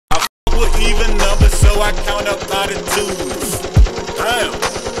know I count up by the twos. Damn,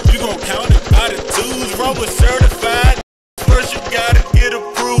 you gon' count it by the twos. Roll with certified. First you gotta get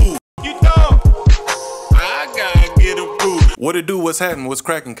approved. You know, I gotta get approved. What it do? What's happening? What's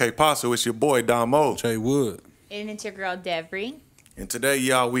cracking? K-Paso, it's your boy Damo. Jay Wood. And it's your girl Devery. And today,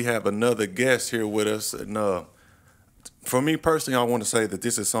 y'all, we have another guest here with us. And for me personally, I want to say that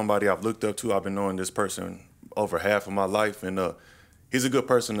this is somebody I've looked up to. I've been knowing this person over half of my life, and he's a good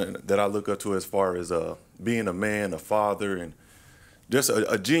person that I look up to as far as being a man, a father, and just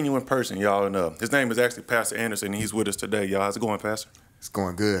a genuine person, y'all. And his name is actually Pastor Anderson, and he's with us today, y'all. How's it going, Pastor? It's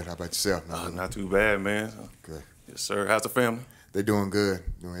going good. How about yourself? Not too bad, man. Good. Yes, sir. How's the family? They're doing good.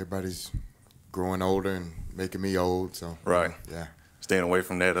 You know, everybody's growing older and making me old, so. Right. Yeah. Staying away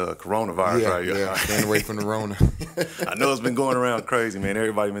from that coronavirus, right? Yeah, staying away from the Rona. I know it's been going around crazy, man.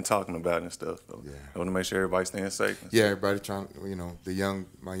 Everybody been talking about it and stuff. So Yeah. I want to make sure everybody's staying safe. Yeah, everybody trying, you know,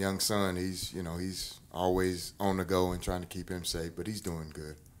 my young son, he's always on the go and trying to keep him safe, but he's doing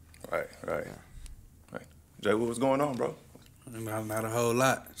good. Right. Yeah. Right. Jay, what's going on, bro? Not a whole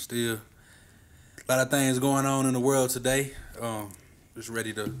lot. Still, a lot of things going on in the world today. Just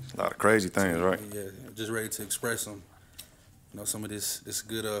ready to. A lot of crazy things, right? Yeah, just ready to express them. You know, some of this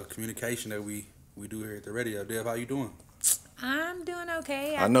good communication that we do here at the radio. Dev, how you doing? I'm doing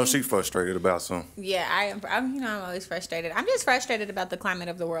okay. I know she's frustrated about some. Yeah, I am. I'm always frustrated. I'm just frustrated about the climate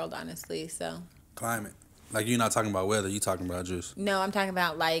of the world, honestly. So. Climate. Like, you're not talking about weather. You're talking about just. No, I'm talking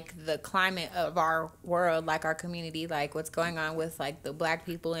about like the climate of our world, like our community, like what's going on with like the black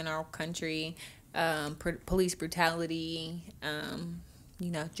people in our country, police brutality.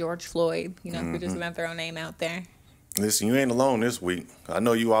 George Floyd. We're just gonna throw a name out there. Listen, you ain't alone this week. I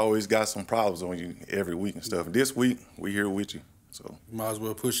know you always got some problems on you every week and stuff. This week, we here with you. So You might as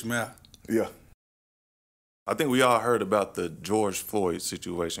well push them out. yeah. I think we all heard about the George Floyd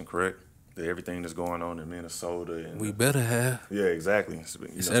situation, correct? Everything that's going on in Minnesota. And We better have. yeah, exactly.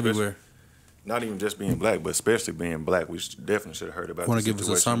 It's everywhere. Not even just being black, but especially being black. We definitely should have heard about it. Want to give us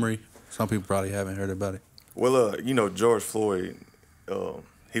a summary? Some people probably haven't heard about it. Well, George Floyd,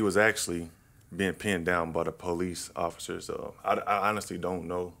 he was actually being pinned down by the police officers. I honestly don't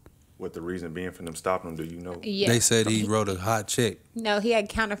know what the reason being for them stopping him. Do you know? Yeah. They said he wrote a hot check. No, he had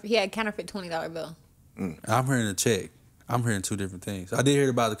counterfeit $20 bill. I'm hearing a check. I'm hearing two different things. I did hear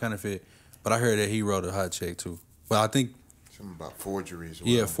about the counterfeit, but I heard that he wrote a hot check too. Well, I think Something about forgeries.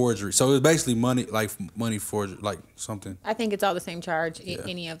 yeah, forgery. So it's basically money forgery, like something. I think it's all the same charge.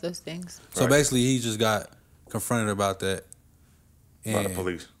 Any of those things. So Right. basically, he just got confronted about that. By the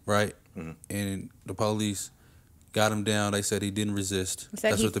police. Right? Mhm. And the police got him down. They said he didn't resist.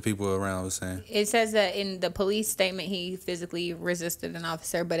 Said That's he- what the people around was saying. It says that in the police statement he physically resisted an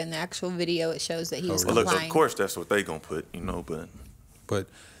officer, but in the actual video it shows that he was Well, look, complying. of course that's what they gonna put, but But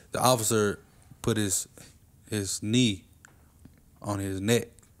the officer put his knee on his neck.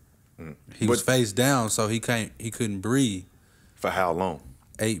 He was But- face down, so he couldn't breathe. for how long?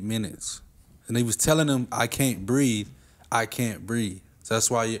 8 minutes. And he was telling him, I can't breathe. I can't breathe. So that's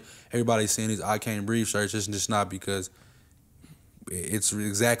why everybody's saying these I can't breathe shirts. It's just not because it's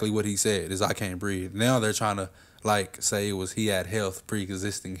exactly what he said is I can't breathe. Now they're trying to say it was he had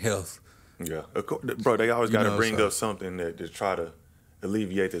pre-existing health. Yeah, of course, bro. They always got to bring so- up something to try to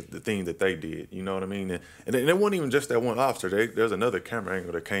alleviate the thing that they did. You know what I mean? And it wasn't even just that one officer. There's another camera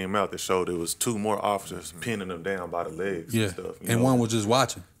angle that came out that showed there was two more officers pinning them down by the legs Yeah. and stuff. you And know? one was just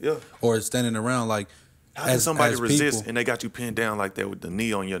watching. Yeah. Or standing around like How can somebody resist people, and they got you pinned down like that with the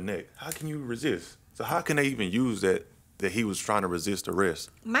knee on your neck? How can you resist? So how can they even use that he was trying to resist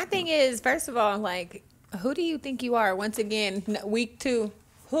arrest? My thing is, first of all, who do you think you are? Once again, week 2.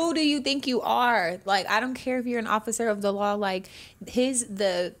 Who do you think you are? I don't care if you're an officer of the law.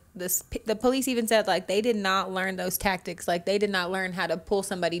 The police even said they did not learn those tactics. They did not learn how to pull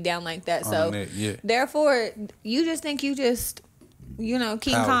somebody down like that. On So the neck, yeah. therefore, you just think you just King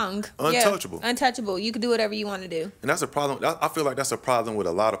Power. Kong. Untouchable. Yeah, untouchable. You can do whatever you want to do. And that's a problem. I feel like that's a problem with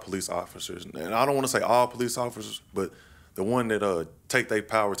a lot of police officers. And I don't want to say all police officers, but the one that take their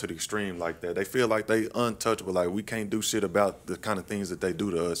power to the extreme like that. They feel like they untouchable. Like we can't do shit about the kind of things that they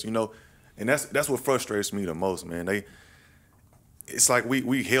do to us, And that's what frustrates me the most, man. It's like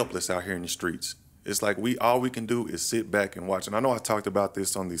we helpless out here in the streets. It's like all we can do is sit back and watch. And I know I talked about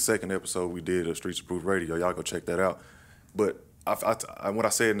this on the second episode we did of Streets Approved Radio. Y'all go check that out. But what I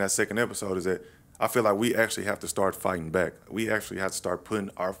said in that second episode is that I feel like we actually have to start fighting back. We actually have to start putting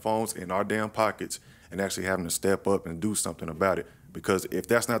our phones in our damn pockets and actually having to step up and do something about it. Because if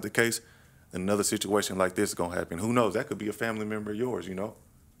that's not the case, then another situation like this is going to happen. Who knows? That could be a family member of yours,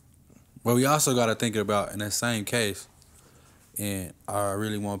 Well, we also got to think about in that same case, and I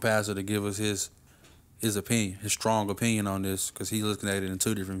really want Pastor to give us his his strong opinion on this, because he's looking at it in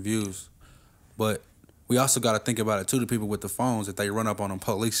two different views. But we also got to think about it too. The people with the phones, if they run up on them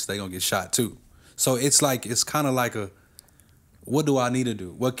police, they gonna get shot too. So it's kind of like what do I need to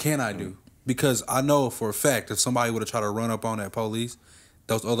do? What can I do? Because I know for a fact if somebody would have tried to run up on that police,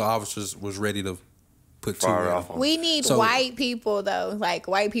 those other officers was ready to put Fire two off on We need white people though. Like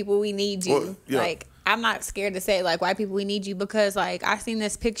white people, we need you. Well, yeah. Like I'm not scared to say like white people, we need you, because like I seen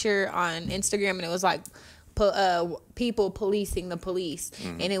this picture on Instagram and it was like people policing the police,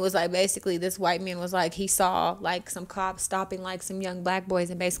 and it was like basically this white man was like he saw like some cops stopping like some young black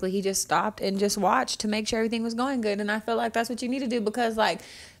boys, and basically he just stopped and just watched to make sure everything was going good. And I feel like that's what you need to do, because like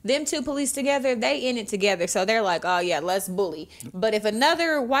them two police together, they in it together, so they're like, oh yeah, let's bully. But if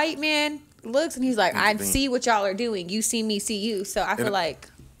another white man looks and he's like, I see what y'all are doing, you see me, see you. So I feel like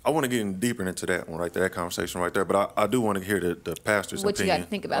I want to get in deeper into that one right there, that conversation right there. But I do want to hear the pastor's What you opinion got to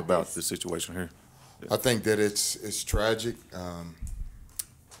think about this. the situation here. I think that it's tragic.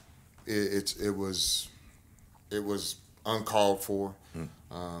 It was uncalled for.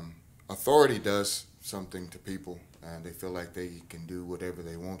 Authority does something to people, and they feel like they can do whatever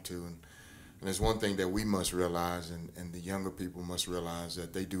they want to. And there's one thing that we must realize, and the younger people must realize,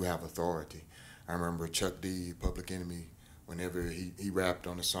 that they do have authority. I remember Chuck D, Public Enemy, whenever he rapped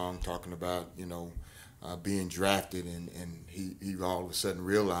on a song talking about being drafted, and he all of a sudden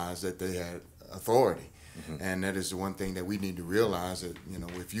realized that they had authority. And that is the one thing that we need to realize, that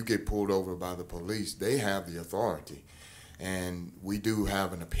if you get pulled over by the police, they have the authority, and we do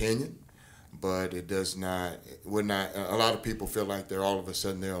have an opinion, but it does not. We're not. A lot of people feel like they're all of a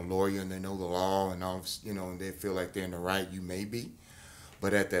sudden they're a lawyer and they know the law, and and they feel like they're in the right. You may be,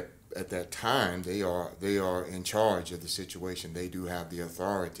 but at that time they are in charge of the situation. They do have the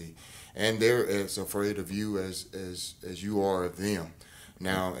authority, and they're as afraid of you as you are of them.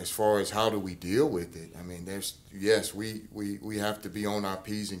 Now, as far as how do we deal with it, I mean, we have to be on our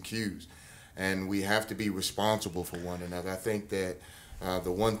P's and Q's, and we have to be responsible for one another. I think that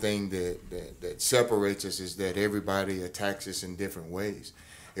the one thing that separates us is that everybody attacks us in different ways.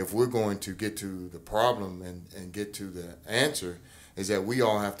 If we're going to get to the problem and get to the answer, is that we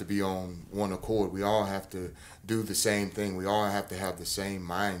all have to be on one accord. We all have to do the same thing. We all have to have the same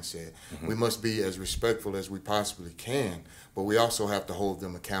mindset. We must be as respectful as we possibly can, but we also have to hold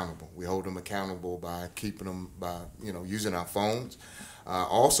them accountable. We hold them accountable by keeping them, by using our phones,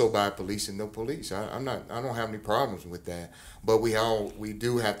 also by policing the police. I don't have any problems with that, but we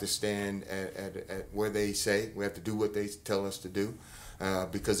do have to stand at where they say. We have to do what they tell us to do,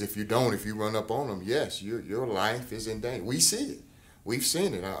 because if you run up on them, yes, your life is in danger. We see it. We've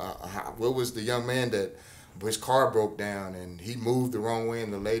seen it. What was the young man that his car broke down and he moved the wrong way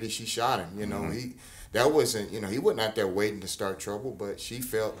and the lady, she shot him. He wasn't out there waiting to start trouble, but she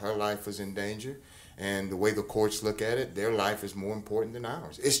felt her life was in danger. And the way the courts look at it, their life is more important than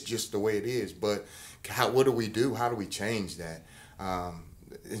ours. It's just the way it is. But what do we do? How do we change that?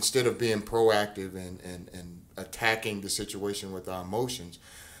 Instead of being proactive and attacking the situation with our emotions,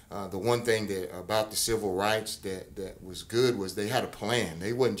 the one thing about the civil rights that was good was they had a plan.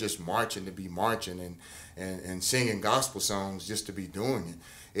 They wasn't just marching to be marching and singing gospel songs just to be doing it.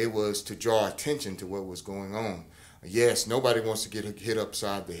 It was to draw attention to what was going on. Yes, nobody wants to get hit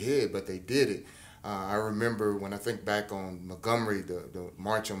upside the head, but they did it. I remember when I think back on Montgomery, the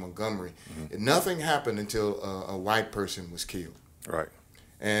March on Montgomery, nothing happened until a white person was killed. Right.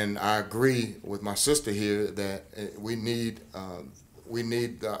 And I agree with my sister here that we need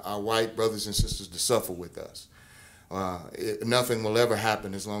our white brothers and sisters to suffer with us. Nothing will ever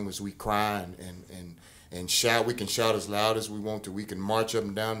happen as long as we cry and shout. We can shout as loud as we want to. We can march up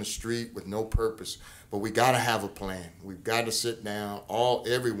and down the street with no purpose. But we got to have a plan. We've got to sit down.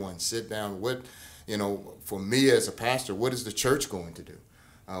 Everyone sit down. For me as a pastor, what is the church going to do?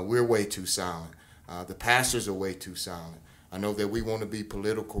 We're way too silent. The pastors are way too silent. I know that we want to be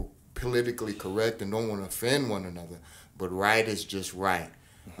politically correct and don't want to offend one another, but right is just right.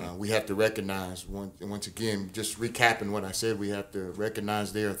 We have to recognize, once again, just recapping what I said, we have to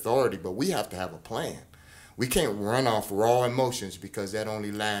recognize their authority, but we have to have a plan. We can't run off raw emotions because that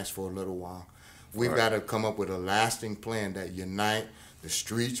only lasts for a little while. We've got to come up with a lasting plan that unite the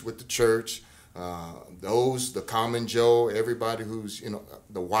streets with the church, the common Joe, everybody who's,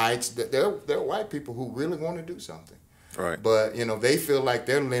 the whites. There are white people who really want to do something. Right. But, they feel like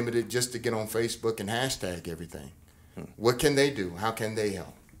they're limited just to get on Facebook and hashtag everything. What can they do? How can they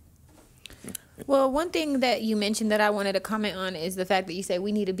help? Well, one thing that you mentioned that I wanted to comment on is the fact that you say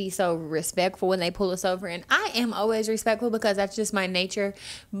we need to be so respectful when they pull us over. And I am always respectful because that's just my nature.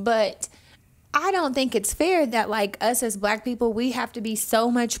 But I don't think it's fair that like us as black people, we have to be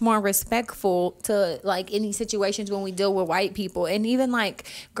so much more respectful to like any situations when we deal with white people. And even like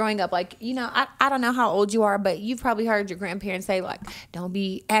growing up, like, you know, I don't know how old you are, but you've probably heard your grandparents say like, don't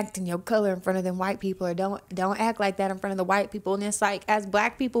be acting your color in front of them white people, or don't act like that in front of the white people. And it's like, as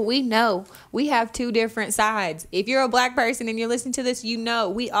black people, we know we have two different sides. If you're a black person and you're listening to this, you know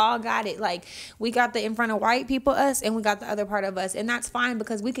we all got it. Like, we got the in front of white people us, and we got the other part of us, and that's fine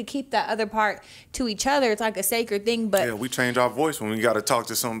because we could keep that other part to each other. It's like a sacred thing. But yeah, we change our voice when we got to talk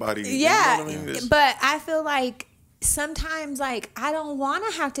to somebody. Yeah, you know what I mean? but I feel like sometimes, like, I don't want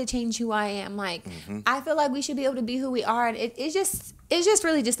to have to change who I am. Like, I feel like we should be able to be who we are, and it's just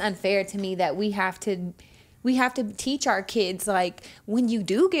really just unfair to me that we have to teach our kids, like, when you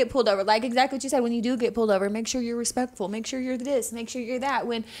do get pulled over, like exactly what you said, when you do get pulled over, make sure you're respectful, make sure you're this, make sure you're that.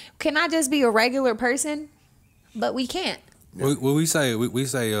 When can I just be a regular person? But we can't. Well, we say,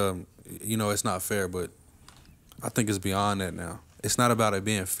 you know, it's not fair, but I think it's beyond that now. It's not about it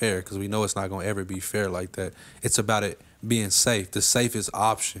being fair, because we know it's not going to ever be fair like that. It's about it being safe, the safest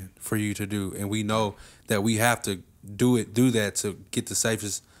option for you to do. And we know that we have to do that to get the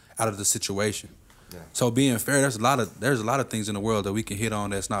safest out of the situation. Yeah. So being fair, there's a lot of things in the world that we can hit on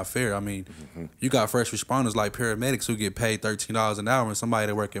that's not fair. I mean, you got first responders like paramedics who get paid $13 an hour, and somebody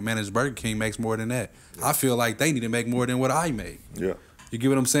that work at Managed Burger King makes more than that. Yeah. I feel like they need to make more than what I make. Yeah. You get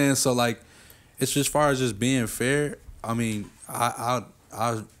what I'm saying? So like, it's just as far as just being fair. I mean, I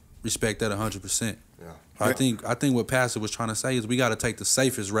respect that 100%. Yeah. I think what Pastor was trying to say is we got to take the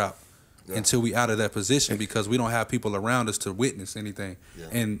safest route until we out of that position, because we don't have people around us to witness anything. Yeah.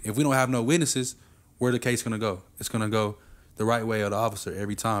 And if we don't have no witnesses, where the case gonna go? It's gonna go the right way of the officer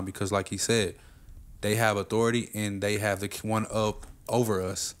every time, because like he said, they have authority and they have the one up over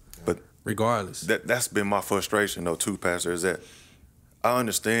us. But regardless, that's been my frustration though too, Pastor, is that I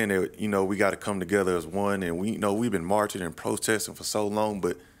understand that, you know, we got to come together as one, and we, you know, we've been marching and protesting for so long,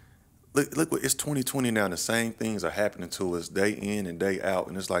 but look what, it's 2020 now, and the same things are happening to us day in and day out,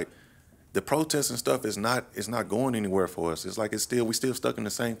 and it's like the protesting stuff is not going anywhere for us. It's like we still stuck in the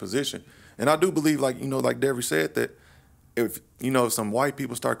same position. And I do believe, like, you know, like Devery said, that if, you know, some white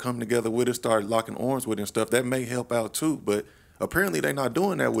people start coming together with us, start locking arms with it and stuff, that may help out too. But apparently they're not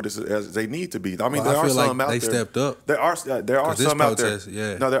doing that with us as they need to be. I mean, there are some out there. They stepped up. There are some out there.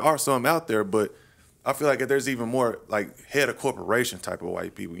 Yeah. No, there are some out there, but I feel like if there's even more like head of corporation type of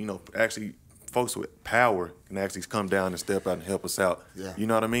white people, you know, actually folks with power can actually come down and step out and help us out. Yeah. You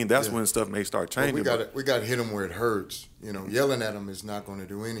know what I mean? That's when stuff may start changing. Well, we got to hit them where it hurts. You know, yelling at them is not going to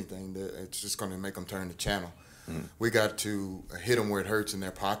do anything. It's just going to make them turn the channel. We got to hit them where it hurts in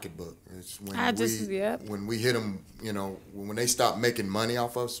their pocketbook. It's when we hit them, you know, when they stop making money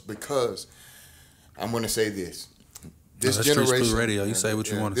off us, because I'm going to say this. This generation, radio. You say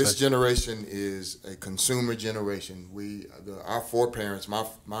what you want to say. This generation is a consumer generation. Our foreparents,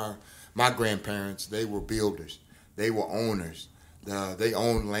 my grandparents, they were builders. They were owners. They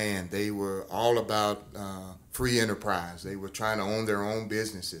owned land. They were all about free enterprise. They were trying to own their own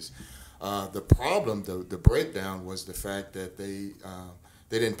businesses. The problem, the breakdown, was the fact that they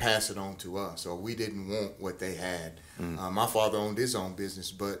didn't pass it on to us, or we didn't want what they had. My father owned his own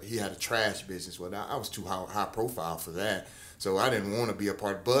business, but he had a trash business. Well, I was too high profile for that, so I didn't want to be a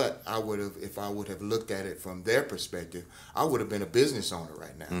part. But I would have, if I would have looked at it from their perspective, I would have been a business owner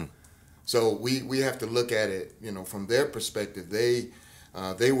right now. So we have to look at it, you know, from their perspective. They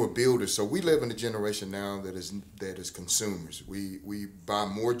were builders. So we live in a generation now that is consumers. We buy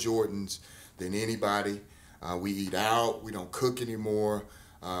more Jordans than anybody. We eat out. We don't cook anymore.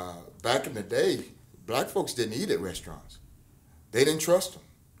 Back in the day, black folks didn't eat at restaurants. They didn't trust them.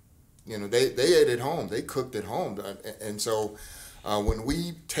 You know, they ate at home. They cooked at home. And so when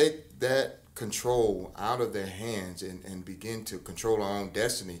we take that control out of their hands and begin to control our own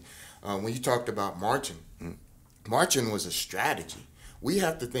destiny, when you talked about marching, marching was a strategy. We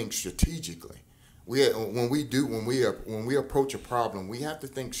have to think strategically. When we approach a problem, we have to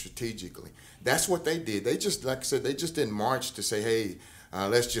think strategically. That's what they did. They just, like I said, they just didn't march to say, hey,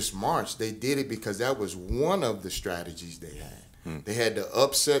 let's just march. They did it because that was one of the strategies they had. They had to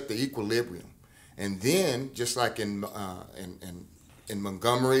upset the equilibrium. And then, just like in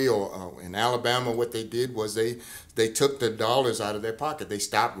Montgomery or in Alabama, what they did was they took the dollars out of their pocket. They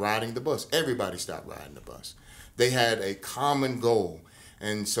stopped riding the bus. Everybody stopped riding the bus. They had a common goal.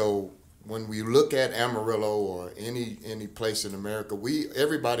 And so when we look at Amarillo or any place in America,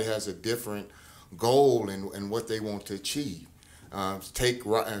 everybody has a different goal in what they want to achieve. Take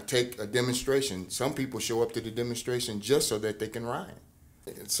a demonstration. Some people show up to the demonstration just so that they can ride.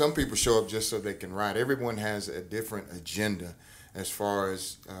 Some people show up just so they can ride. Everyone has a different agenda as far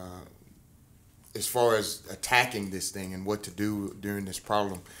as as far as attacking this thing and what to do during this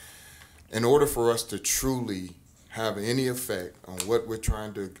problem, in order for us to truly have any effect on what we're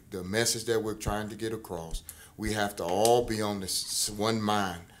trying to, the message that we're trying to get across, we have to all be on this one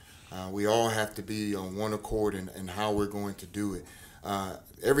mind. We all have to be on one accord in how we're going to do it.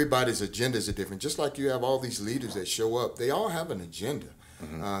 Everybody's agendas are different. Just like you have all these leaders that show up, they all have an agenda.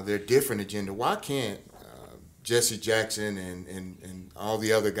 They're different agenda. Why can't Jesse Jackson and all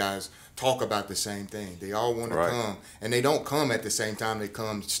the other guys talk about the same thing? They all want to come, and they don't come at the same time. They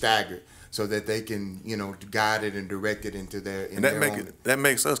come staggered, so that they can, guide it and direct it into their. And that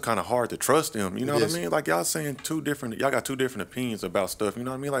makes us kind of hard to trust them. You know what I mean? Like y'all saying y'all got two different opinions about stuff. You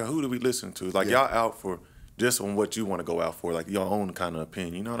know what I mean? Like who do we listen to? Like y'all out for just on what you want to go out for, like your own kind of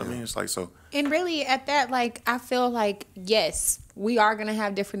opinion. You know what I mean? It's like so. And really, at that, like I feel like yes, we are gonna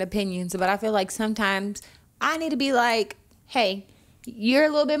have different opinions, but I feel like sometimes I need to be like, hey, you're a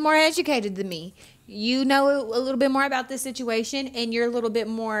little bit more educated than me. You know a little bit more about this situation, and you're a little bit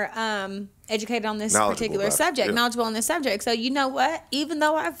more educated on this particular subject, knowledgeable on this subject. So you know what? Even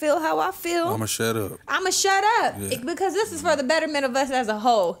though I feel how I feel, I'ma shut up. Because this is for the betterment of us as a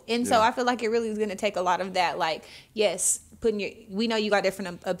whole. And so I feel like it really is going to take a lot of that. Like, yes, we know you got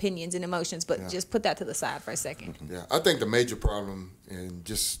different opinions and emotions, but just put that to the side for a second. Yeah, I think the major problem, and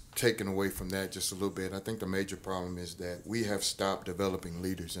just taking away from that just a little bit, I think the major problem is that we have stopped developing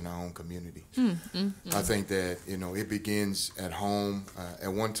leaders in our own community. I think that it begins at home.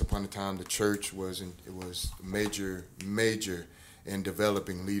 At once upon a time, the church was major in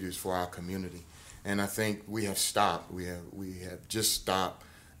developing leaders for our community, and I think we have stopped. We have just stopped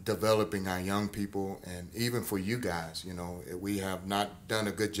developing our young people, and even for you guys, we have not done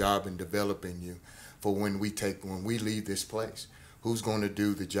a good job in developing you for when we leave this place. Who's going to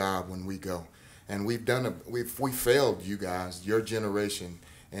do the job when we go? And we failed you guys, your generation,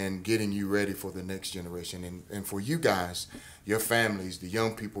 and getting you ready for the next generation. And for you guys, your families, the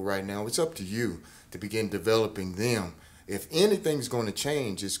young people right now, it's up to you to begin developing them. If anything's going to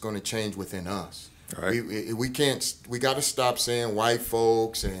change, it's going to change within us. Right. We got to stop saying white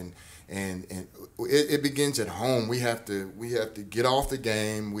folks, and it begins at home. We have to get off the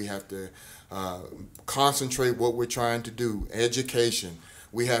game. We have to concentrate what we're trying to do. Education.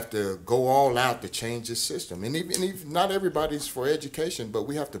 We have to go all out to change the system. And even not everybody's for education, but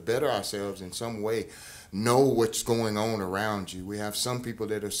we have to better ourselves in some way. Know what's going on around you. We have some people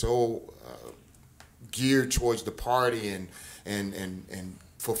that are so geared towards the party and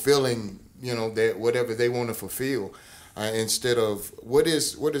fulfilling whatever they want to fulfill, instead of what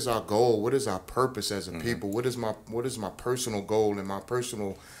is our goal, what is our purpose as a people, what is my personal goal and my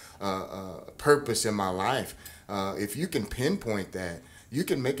personal purpose in my life. If you can pinpoint that, you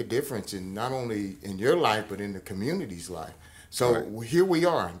can make a difference in not only in your life but in the community's life. So here we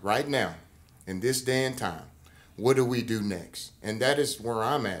are right now in this day and time. What do we do next? And that is where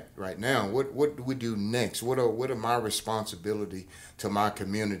I'm at right now. What do we do next? What are my responsibility to my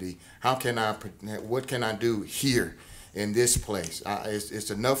community? What can I do here in this place? It's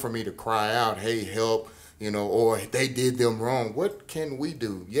enough for me to cry out, hey, help, or they did them wrong. What can we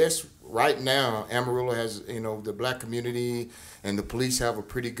do? Yes, right now, Amarillo has, the black community and the police have a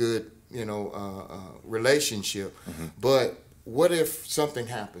pretty good, relationship. But what if something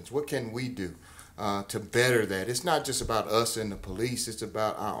happens? What can we do to better that? It's not just about us and the police. It's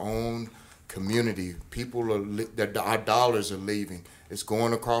about our own community. Our dollars are leaving. It's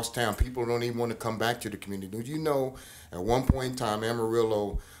going across town. People don't even want to come back to the community. Did you know at one point in time,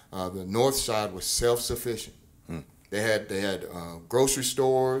 Amarillo, the north side was self-sufficient. They had grocery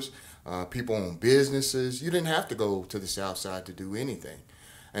stores. People owned businesses. You didn't have to go to the south side to do anything.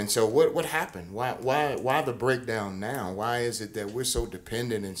 And so what happened? Why the breakdown now? Why is it that we're so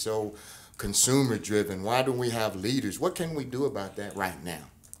dependent and so consumer driven? Why don't we have leaders? What can we do about that right now?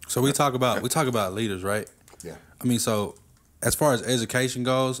 So we talk about leaders, right? Yeah. I mean, so as far as education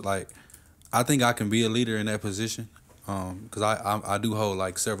goes, like I think I can be a leader in that position, because I do hold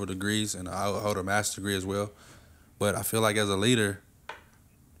like several degrees, and I hold a master's degree as well. But I feel like as a leader,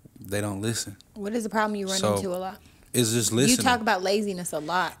 they don't listen. What is the problem you run into a lot? It's just listening. You talk about laziness a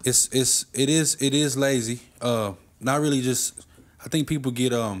lot. It is lazy. Not really. Just I think people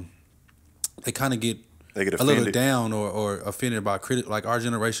get they kind of get a little down or offended by like our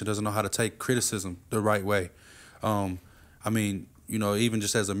generation doesn't know how to take criticism the right way. I mean, even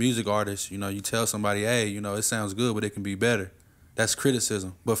just as a music artist, you tell somebody, hey, it sounds good, but it can be better. That's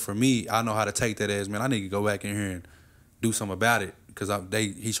criticism. But for me, I know how to take that as, man, I need to go back in here and do something about it, because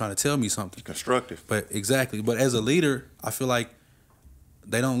he's trying to tell me something constructive. But exactly. But as a leader, I feel like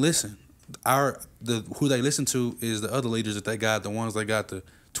they don't listen. Who they listen to is the other leaders that they got, the ones that got the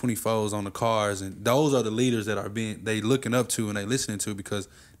 24s on the cars, and those are the leaders that are they looking up to and they listening to because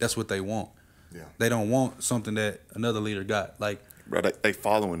that's what they want. Yeah. They don't want something that another leader got. Like, Bro, they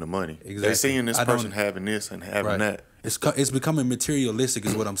following the money. Exactly. They seeing this person having this and having that. It's becoming materialistic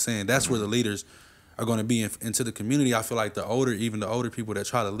is what I'm saying. That's where the leaders are going to be into the community. I feel like the older people that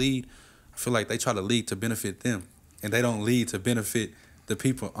try to lead, I feel like they try to lead to benefit them, and they don't lead to benefit the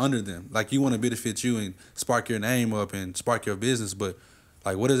people under them. Like, you want to benefit you and spark your name up and spark your business, but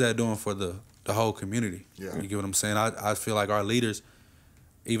like, what is that doing for the whole community? Yeah. You get what I'm saying? I feel like our leaders,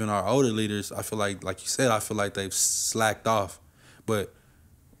 even our older leaders, I feel like you said, I feel like they've slacked off. But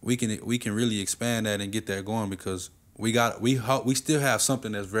we can really expand that and get that going because we still have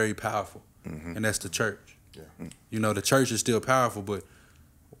something that's very powerful, and that's the church. Yeah. You know, the church is still powerful, but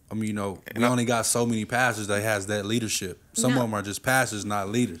I mean, you know, we only got so many pastors that has that leadership. Some of them are just pastors, not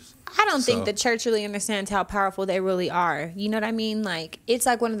leaders. I don't think the church really understands how powerful they really are. You know what I mean? Like, it's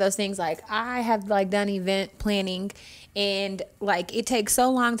like one of those things, like, I have, like, done event planning, and, like, it takes so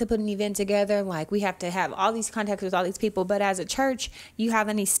long to put an event together. Like, we have to have all these contacts with all these people. But as a church, you have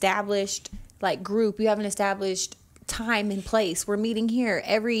an established, like, group. You have an established time and place. We're meeting here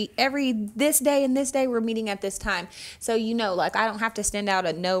every this day and this day we're meeting at this time. So, you know, like, I don't have to send out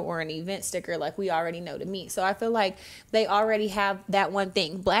a note or an event sticker. Like, we already know to meet. So I feel like they already have that one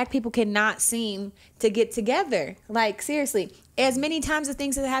thing. Black people cannot seem to get together. Like, seriously, as many times as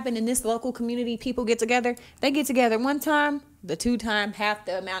things have happened in this local community, people get together. They get together one time, the two time, half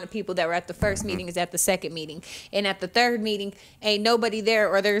the amount of people that were at the first meeting is at the second meeting. And at the third meeting, ain't nobody there,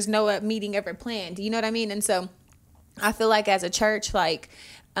 or there's no meeting ever planned. You know what I mean? And so I feel like as a church, like,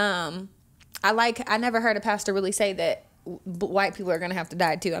 I never heard a pastor really say that white people are going to have to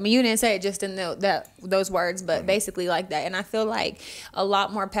die too. I mean, you didn't say it just in those words, but basically like that. And I feel like a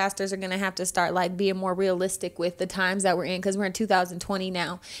lot more pastors are going to have to start, like, being more realistic with the times that we're in, because we're in 2020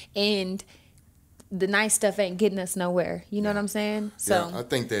 now, and the nice stuff ain't getting us nowhere. You know what I'm saying? So yeah, I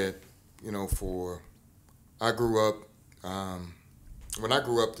think that, you know, I grew up, when I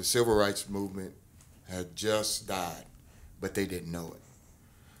grew up, the civil rights movement had just died, but they didn't know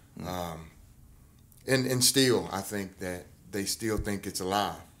it. And still, I think that they still think it's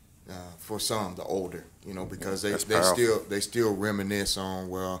alive. For some, the older, you know, because they still reminisce on,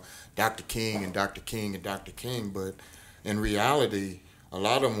 well, Dr. King and Dr. King and Dr. King, but in reality, a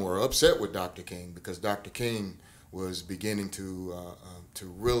lot of them were upset with Dr. King because Dr. King was beginning to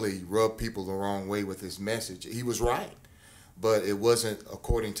really rub people the wrong way with his message. He was right, but it wasn't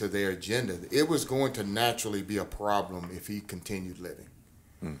according to their agenda. It was going to naturally be a problem if he continued living.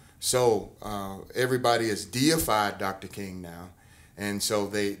 So everybody has deified Dr. King now, and so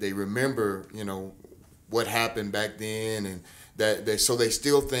they remember, you know, what happened back then, and they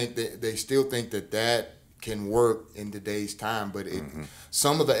still think that can work in today's time. But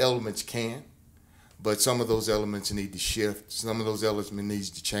some of the elements can, but some of those elements need to shift. Some of those elements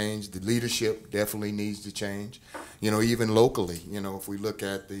needs to change. The leadership definitely needs to change. You know, even locally, you know, if we look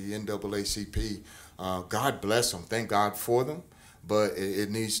at the NAACP, God bless them. Thank God for them. But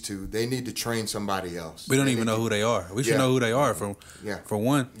they need to train somebody else. We don't even know who they are. We should know who they are for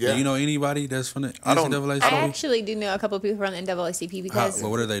one. Yeah. Do you know anybody that's from the NAACP? I actually do know a couple of people from the NAACP because.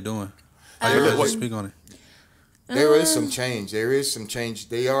 What are they doing? Just speak on it. There is some change. There is some change.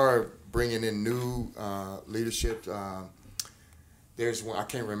 They are bringing in new leadership. There's one, I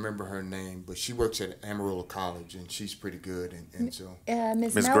can't remember her name, but she works at Amarillo College, and she's pretty good. And so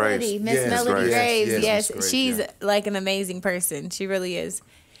Miss Miss Melody, Graves. Miss Melody Graves, yes, Miss Graves, she's like an amazing person. She really is.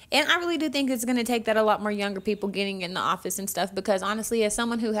 And I really do think it's going to take that a lot more younger people getting in the office and stuff, because honestly, as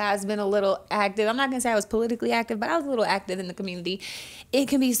someone who has been a little active, I'm not going to say I was politically active, but I was a little active in the community. It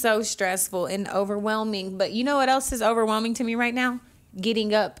can be so stressful and overwhelming. But you know what else is overwhelming to me right now?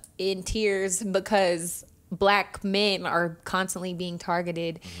 Getting up in tears because Black men are constantly being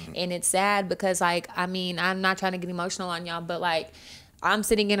targeted. And it's sad because, like, I mean, I'm not trying to get emotional on y'all, but like, I'm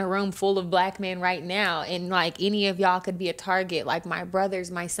sitting in a room full of Black men right now, and like, any of y'all could be a target. Like my brothers,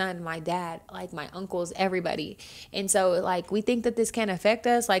 my son, my dad, like my uncles, everybody. And so like, we think that this can affect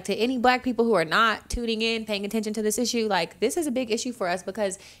us. Like, to any Black people who are not tuning in, paying attention to this issue, like, this is a big issue for us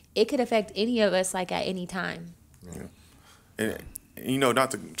because it could affect any of us, like, at any time. Yeah. And you know, not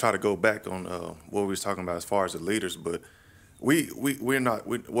to try to go back on what we was talking about as far as the leaders, but we're not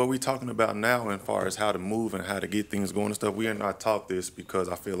what we're talking about now as far as how to move and how to get things going and stuff. We are not taught this because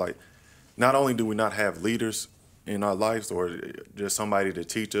I feel like not only do we not have leaders in our lives or just somebody to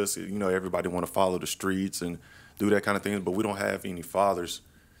teach us, you know, everybody want to follow the streets and do that kind of thing, but we don't have any fathers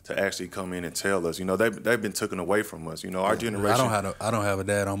to actually come in and tell us. You know, they've been taken away from us. You know, our generation. I don't have a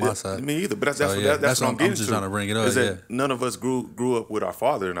dad on my side. Me either. But that's what I'm getting just to. trying to bring it up. Is that none of us grew up with our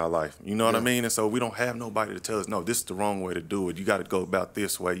father in our life. You know what I mean? And so we don't have nobody to tell us, no, this is the wrong way to do it. You got to go about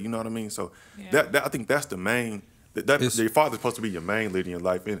this way. You know what I mean? So that I think that's the main. Your father's supposed to be your main leader in your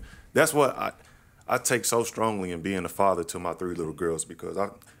life, and that's what I take so strongly in being a father to my 3 little girls, because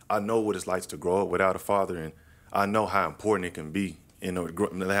I know what it's like to grow up without a father, and I know how important it can be, you know,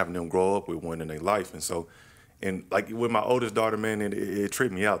 having them grow up with one in their life. And so, and like with my oldest daughter, man, it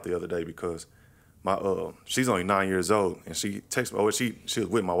tripped me out the other day because she's only 9 years old, and she texted me. Oh, she was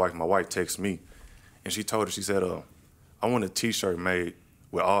with my wife. My wife texted me, and she told her, she said, I want a T-shirt made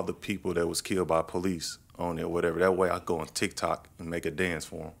with all the people that was killed by police on it or whatever. That way I go on TikTok and make a dance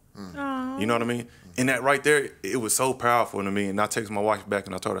for them. You know what I mean? And that right there, it was so powerful to me. And I texted my wife back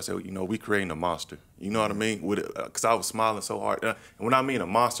and I told her, I said, you know, we creating a monster. You know what I mean? Because I was smiling so hard. And when I mean a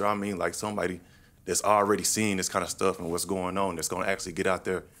monster, I mean like somebody that's already seen this kind of stuff and what's going on, that's going to actually get out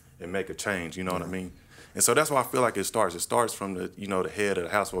there and make a change. You know what I mean? And so that's why I feel like it starts. It starts from the head of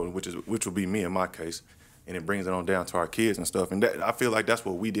the household, which will be me in my case. And it brings it on down to our kids and stuff. And I feel like that's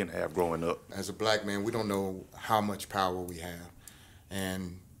what we didn't have growing up. As a black man, we don't know how much power we have.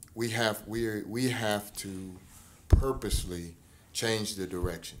 And we have to purposely change the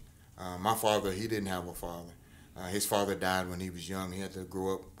direction. My father, he didn't have a father. His father died when he was young. He had to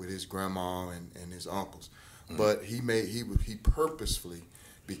grow up with his grandma and his uncles. But he purposefully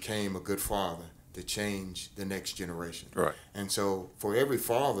became a good father to change the next generation. Right. And so for every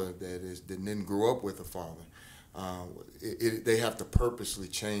father that didn't grow up with a father, they have to purposely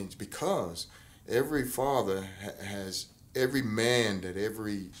change, because every father every man that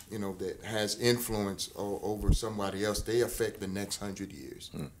has influence over somebody else, they affect the next 100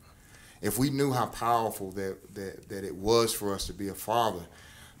 years. If we knew how powerful that it was for us to be a father,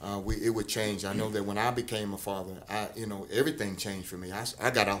 it would change. I know that when I became a father, everything changed for me. I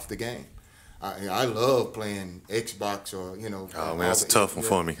got off the game. I love playing Xbox or Oh man, that's a tough one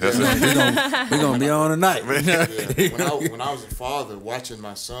for me. We're gonna be on tonight. When I was a father, watching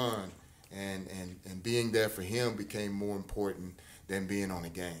my son and being there for him became more important than being on a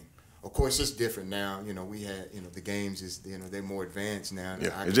game. Of course, it's different now. We had the games is they're more advanced now.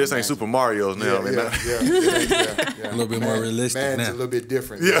 Yeah, it just ain't Super Mario's now. Yeah. A little bit more realistic now. It's a little bit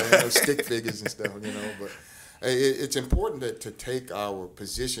different. Yeah, stick figures and stuff. But it's important to take our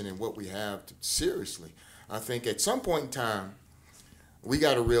position and what we have seriously. I think at some point in time, we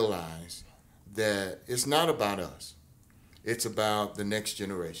got to realize that it's not about us. It's about the next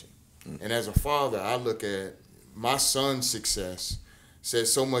generation. And as a father, I look at my son's success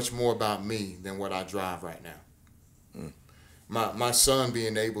says so much more about me than what I drive right now. My son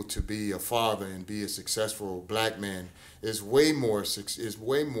being able to be a father and be a successful black man is way more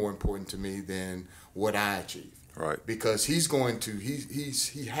important to me than what I achieve. Right. Because he's got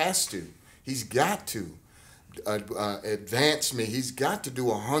to advance me. He's got to do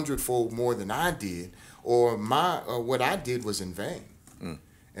 100-fold more than I did, or what I did was in vain.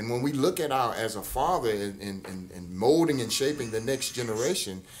 And when we look at as a father and molding and shaping the next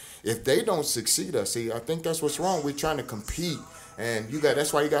generation, if they don't succeed us, I think that's what's wrong. We're trying to compete, and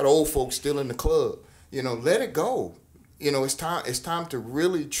that's why you got old folks still in the club. Let it go. It's time to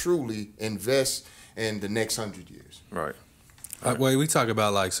really truly invest in the next 100 years. Right. Well, we talk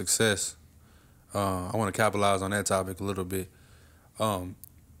about like success. I want to capitalize on that topic a little bit.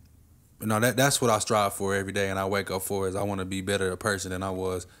 That's what I strive for every day, and I wake up for is I want to be better a person than I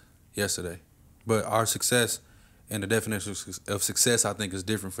was yesterday. But our success and the definition of success, I think, is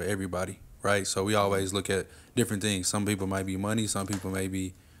different for everybody, right? So we always look at different things. Some people might be money. Some people may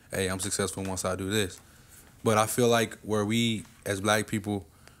be, hey, I'm successful once I do this. But I feel like where we, as black people,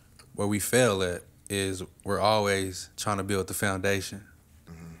 where we fail at is we're always trying to build the foundation.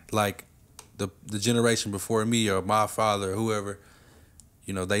 Like the generation before me or my father or whoever,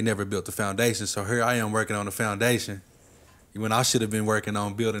 they never built the foundation. So here I am working on the foundation when I should have been working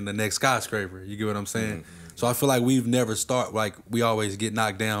on building the next skyscraper. You get what I'm saying? So I feel like we've never we always get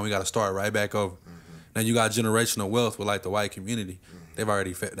knocked down. We got to start right back over. Now you got generational wealth with like the white community. They've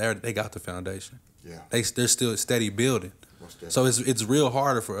already they got the foundation. Yeah. They're still steady building. So it's real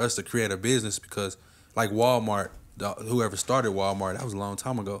harder for us to create a business because like Walmart, whoever started Walmart, that was a long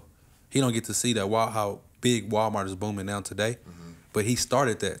time ago. He don't get to see that how big Walmart is booming now today. But he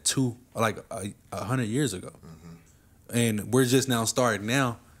started that 100 years ago. And we're just now starting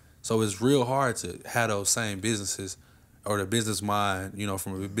now. So it's real hard to have those same businesses or the business mind,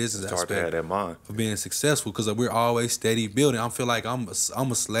 from a business aspect. It's hard to have that mind. For being successful because we're always steady building. I feel like I'm a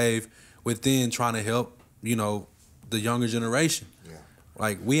slave within trying to help, the younger generation.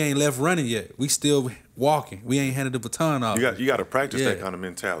 Like, we ain't left running yet. We still walking. We ain't handed the baton off. You got to practice Yeah. that kind of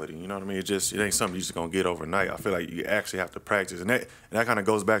mentality. You know what I mean? It ain't something you just gonna get overnight. I feel like you actually have to practice, and that kind of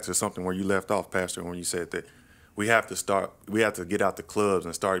goes back to something where you left off, Pastor, when you said that we have to get out the clubs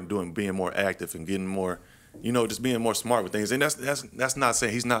and start being more active and getting more, just being more smart with things. And that's not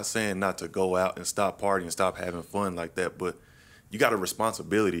saying, he's not saying not to go out and stop partying and stop having fun like that, but you got a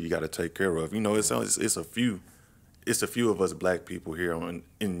responsibility you got to take care of. It's a few of us black people here in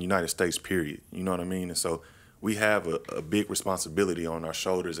the United States, period. You know what I mean? And so we have a big responsibility on our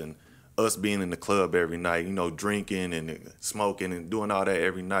shoulders, and us being in the club every night, drinking and smoking and doing all that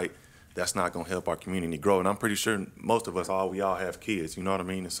every night, that's not going to help our community grow. And I'm pretty sure most of us, we all have kids, you know what I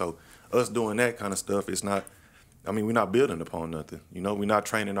mean? And so us doing that kind of stuff, we're not building upon nothing. We're not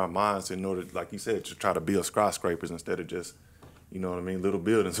training our minds in order, like you said, to try to build skyscrapers instead of just, little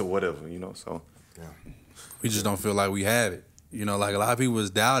buildings or whatever, so. Yeah. We just don't feel like we have it. Like a lot of people is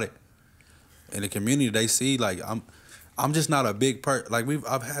doubt it. In the community, they see like I'm just not a big part. Like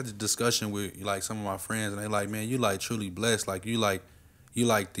I've had the discussion with like some of my friends, and they like, man, you like truly blessed. Like you like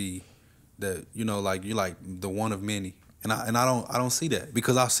the like you like the one of many. And I don't see that,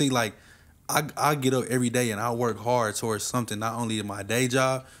 because I see like I get up every day and I work hard towards something, not only in my day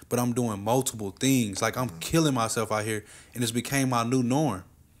job, but I'm doing multiple things. Like I'm killing myself out here, and it's became my new norm.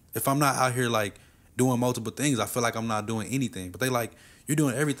 If I'm not out here like doing multiple things, I feel like I'm not doing anything. But they like, you're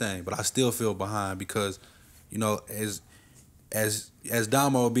doing everything, but I still feel behind because, as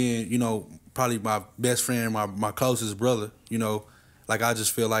Damo being, probably my best friend, my closest brother, like I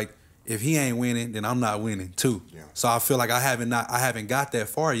just feel like if he ain't winning, then I'm not winning too. Yeah. So I feel like I haven't got that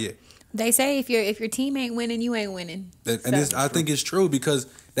far yet. They say if your team ain't winning, you ain't winning. I think it's true, because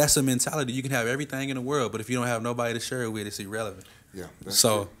that's a mentality. You can have everything in the world, but if you don't have nobody to share it with, it's irrelevant. Yeah, that's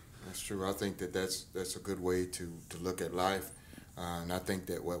true. That's true. I think that's a good way to look at life. And I think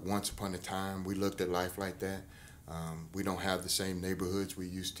that once upon a time we looked at life like that. We don't have the same neighborhoods we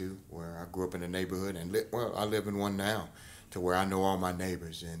used to, where I grew up in a neighborhood, and I live in one now, to where I know all my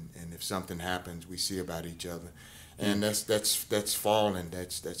neighbors, and if something happens, we see about each other. And that's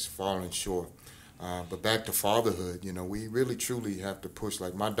fallen short. But back to fatherhood, we really truly have to push.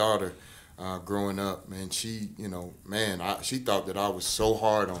 Like my daughter, growing up, man, she thought that I was so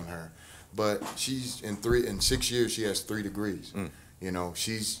hard on her, but she's in 6 years she has 3 degrees.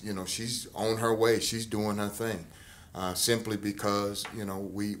 She's on her way. She's doing her thing, simply because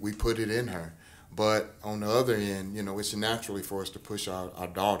we put it in her. But on the other end, it's naturally for us to push our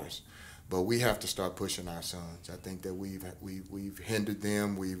daughters. But we have to start pushing our sons. I think that we've hindered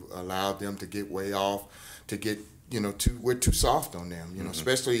them. We've allowed them to get way off, to get we're too soft on them.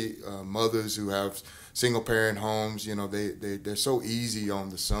 Especially mothers who have single parent homes. They're so easy on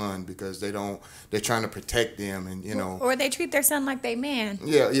the son because they're trying to protect them, and or they treat their son like they man.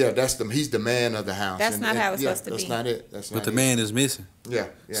 Yeah, he's the man of the house. That's not how it's supposed to be. That's not it. But the man is missing. Yeah.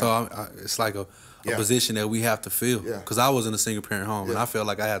 So it's like a position that we have to fill. Yeah. Because I was in a single parent home, and I felt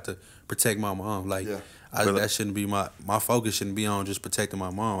like I had to protect my mom. Like that shouldn't be my focus. Shouldn't be on just protecting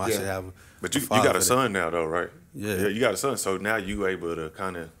my mom. I should have. But you got a son now, though, right? Yeah, you got a son. So now you able to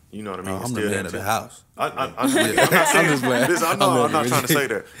kind of, you know what I mean? I'm the man of the house. I'm just playing. Listen, I'm not trying to say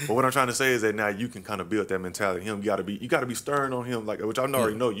that. But what I'm trying to say is that now you can kind of build that mentality. You got to be stern on him, like, which I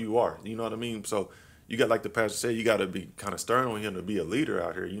already know you are. You know what I mean? So you got, like the pastor said, you got to be kind of stern on him to be a leader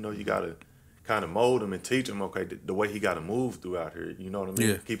out here. You got to kind of mold him and teach him, okay, the way he got to move through out here. You know what I mean?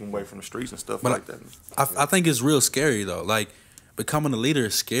 Yeah. Keep him away from the streets and stuff But like that. I think it's real scary though. Like becoming a leader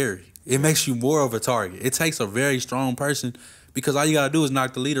is scary. It makes you more of a target. It takes a very strong person, because all you gotta do is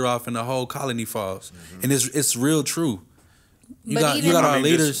knock the leader off and the whole colony falls. And it's real true. You got our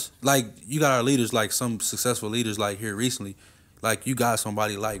leaders like some successful leaders like here recently. Like you got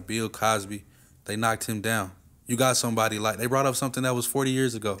somebody like Bill Cosby, they knocked him down. You got somebody like, they brought up something that was 40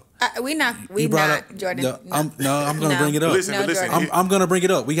 years ago. We not Jordan. No, I'm gonna bring it up. Listen, I'm gonna bring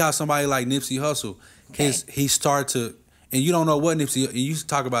it up. We got somebody like Nipsey Hussle. Okay. He started to, and you don't know what Nipsey, and you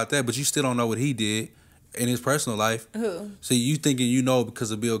talk about that, but you still don't know what he did in his personal life. Who? So you thinking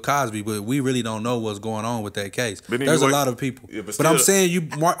because of Bill Cosby, but we really don't know what's going on with that case. Bennie, There's a lot of people. Yeah, but I'm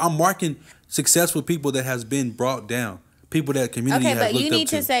saying I'm marking successful people that has been brought down. People that community has looked up to. Okay, but you need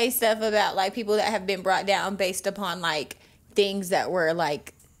to say stuff about like people that have been brought down based upon like things that were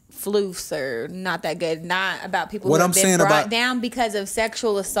like floofs or not that good, not about people who have been brought down because of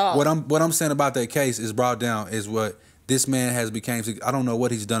sexual assault. What I'm saying about that case is brought down is what this man has became. I don't know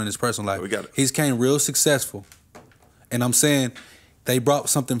what he's done in his personal life. He's came real successful, and I'm saying they brought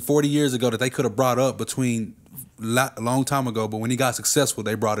something 40 years ago that they could have brought up a long time ago, but when he got successful,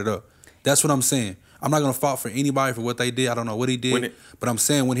 they brought it up. That's what I'm saying. I'm not gonna fault for anybody for what they did. I don't know what he did, but I'm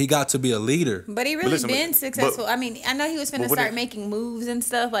saying when he got to be a leader, but he really been successful. I mean, I know he was finna start making moves and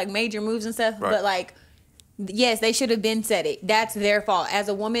stuff, like major moves and stuff, but like. Yes, they should have been said it. That's their fault. As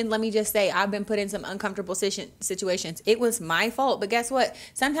a woman, let me just say, I've been put in some uncomfortable situations. It was my fault. But guess what?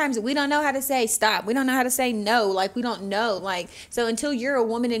 Sometimes we don't know how to say stop. We don't know how to say no. Like, we don't know. Like, so until you're a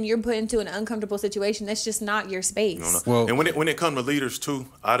woman and you're put into an uncomfortable situation, that's just not your space. No. Well, and when it comes to leaders, too,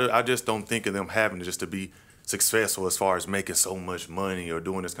 I just don't think of them having just to be successful as far as making so much money or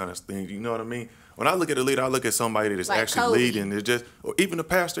doing this kind of thing. You know what I mean? When I look at a leader, I look at somebody that's like actually leading. It's just, or even the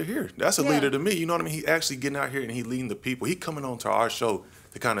pastor here. That's a leader to me. You know what I mean? He actually getting out here and he leading the people. He coming on to our show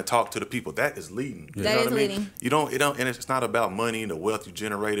to kind of talk to the people. That is leading. You know what I mean? And it's not about money and the wealth you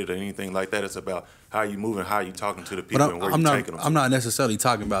generated or anything like that. It's about how you moving, how you talking to the people, and where you taking them. I'm not necessarily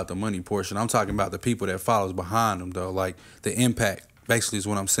talking about the money portion. I'm talking about the people that follows behind them, though. Like the impact, basically, is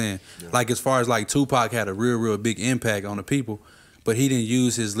what I'm saying. Yeah. Like as far as like Tupac had a real big impact on the people, but he didn't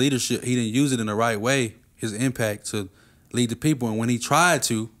use his leadership. He didn't use it in the right way. His impact to lead the people, and when he tried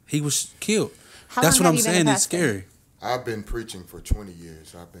to, he was killed. That's what I'm saying. It's scary. I've been preaching for 20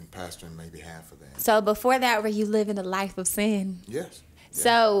 years. I've been pastoring maybe half of that. So before that, were you living a life of sin? Yes. Yeah.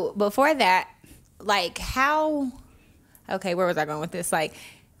 So before that, like how? Okay, where was I going with this? Like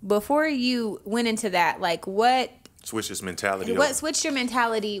before you went into that, like what? Switch this mentality. What switched your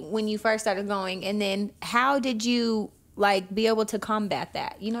mentality when you first started going, and then how did you like be able to combat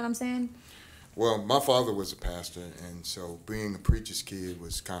that? You know what I'm saying? Well, my father was a pastor, and so being a preacher's kid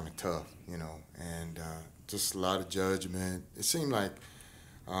was kind of tough, you know, and just a lot of judgment. It seemed like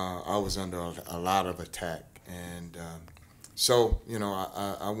I was under a lot of attack, and so, you know,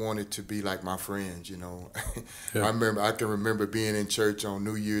 I wanted to be like my friends, you know. Yeah. I can remember being in church on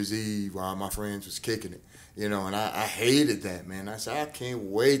New Year's Eve while my friends was kicking it, you know, and I hated that, man. I said, I can't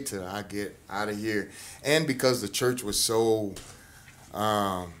wait till I get out of here. And because the church was so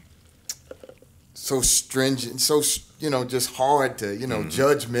stringent, so, you know, just hard to, you know,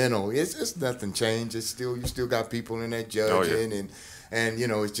 judgmental. It's nothing changed. It's still, you still got people in there judging, and you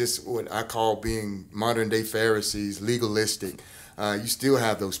know, it's just what I call being modern day Pharisees, legalistic. You still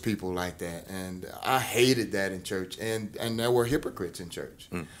have those people like that, and I hated that in church, and there were hypocrites in church.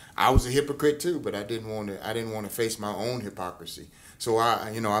 I was a hypocrite too, but I didn't want to face my own hypocrisy. So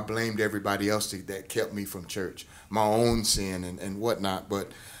I blamed everybody else that kept me from church, my own sin and whatnot.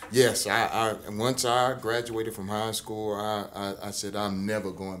 But yes, I once I graduated from high school, I said I'm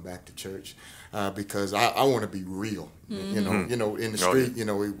never going back to church because I want to be real. Mm-hmm. You know, in the street, you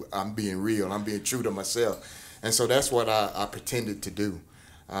know, I'm being real. I'm being true to myself, and so that's what I pretended to do.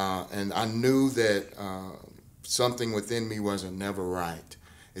 And I knew that something within me wasn't never right.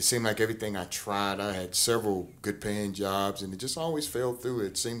 It seemed like everything I tried, I had several good paying jobs, and it just always fell through.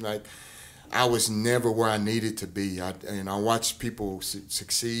 It seemed like I was never where I needed to be. I watched people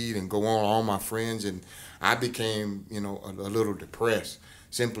succeed and go on, all my friends, and I became, you know, a little depressed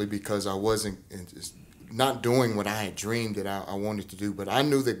simply because I wasn't not doing what I had dreamed that I wanted to do. But I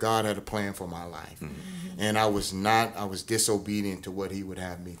knew that God had a plan for my life. Mm-hmm. And I was disobedient to what he would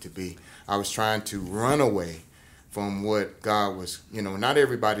have me to be. I was trying to run away from what God was, you know, not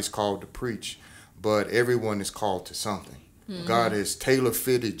everybody's called to preach, but everyone is called to something. Mm-hmm. God has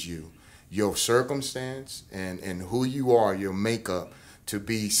tailor-fitted you, your circumstance and who you are, your makeup, to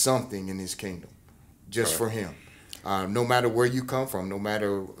be something in his kingdom, just for him. No matter where you come from, no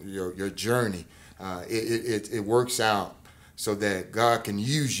matter your journey, it works out so that God can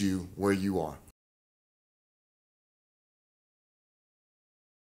use you where you are.